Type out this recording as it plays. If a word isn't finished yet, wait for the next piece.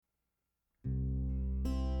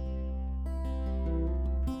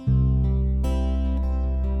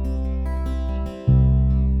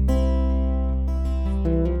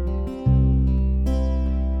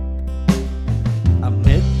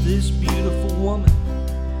woman,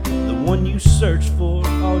 the one you searched for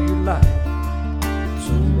all your life.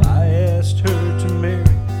 So I asked her to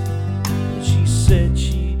marry, and she said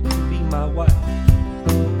she'd be my wife.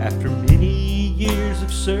 After many years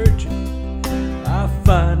of searching, I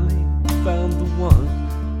finally found the one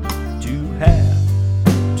to have,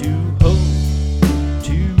 to hold,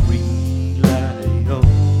 to rely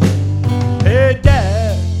on. Hey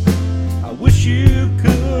Dad, I wish you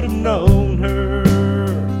could have known her.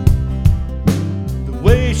 The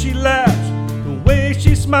way she laughs, the way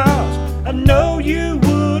she smiles, I know you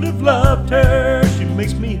would have loved her. She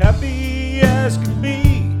makes me happy as can be.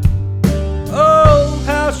 Oh,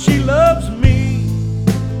 how she loves me.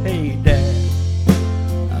 Hey Dad,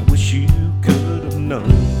 I wish you could have known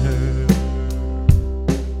her.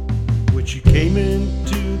 When she came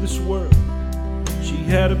into this world, she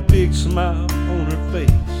had a big smile on her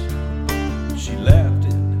face. She laughed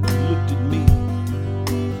and looked at me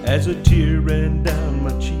as a tear ran down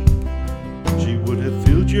my cheek. She would have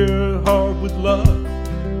filled your heart with love,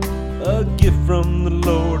 a gift from the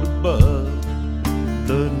Lord above.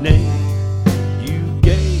 The name you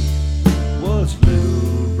gave was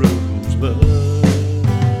Little Rosebud.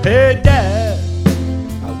 Hey Dad,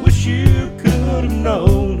 I wish you could have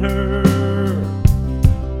known her.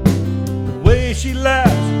 The way she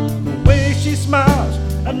laughs, the way she smiles,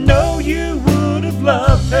 I know you would have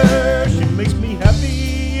loved her. She makes me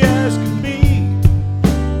happy as can be.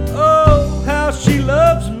 Oh, how she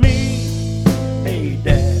loves me. Hey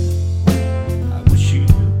Dad, I wish you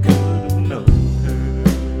could have known her.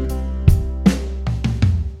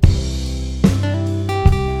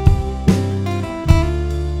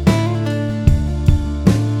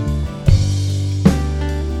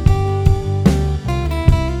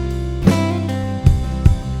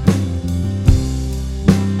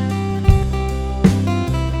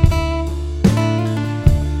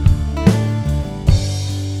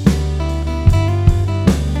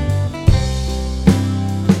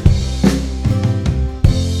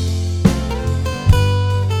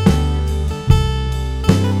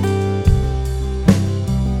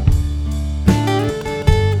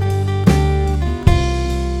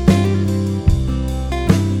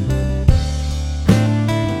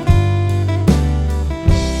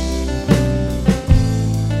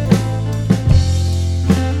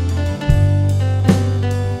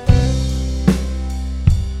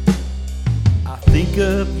 Think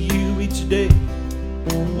of you each day,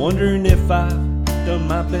 wondering if I've done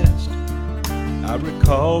my best. I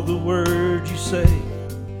recall the words you say,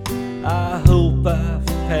 I hope I've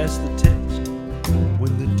passed the test.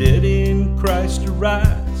 When the dead in Christ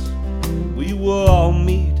arise, we will all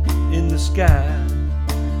meet in the sky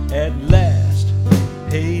at last.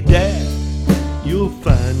 Hey Dad, you'll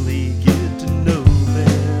finally get to know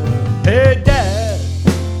them. Hey Dad,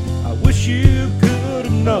 I wish you could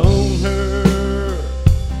have known her.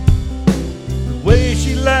 The way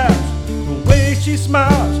she laughs, the way she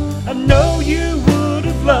smiles, I know you would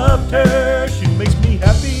have loved her. She makes me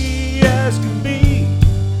happy as can be.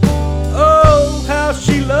 Oh, how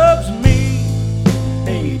she loves me.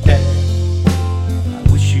 Hey Dad, I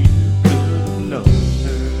wish you could have known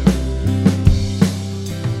her.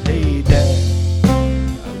 Hey Dad,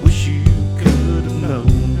 I wish you could have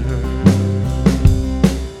known her.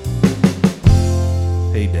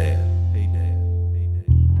 Hey Dad, hey Dad, hey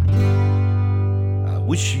Dad, I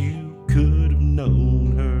wish you